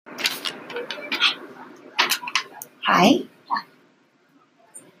Hi.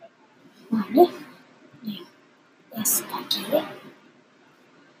 Mane destaqué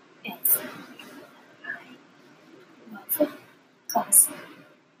es nueve cosas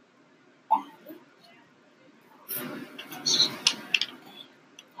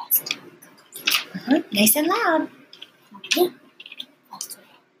Nice and loud. Mane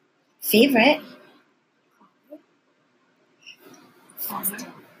Favorite. faster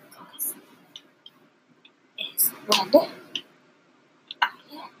cause is wonder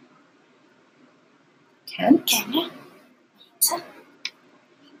Can't. can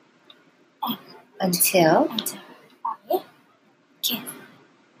Until. I can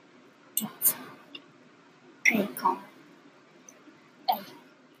drive a car a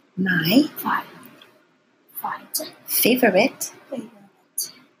My fight favorite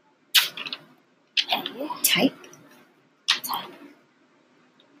favorite a type type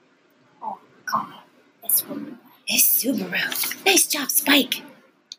or car is is Subaru. Nice job, Spike.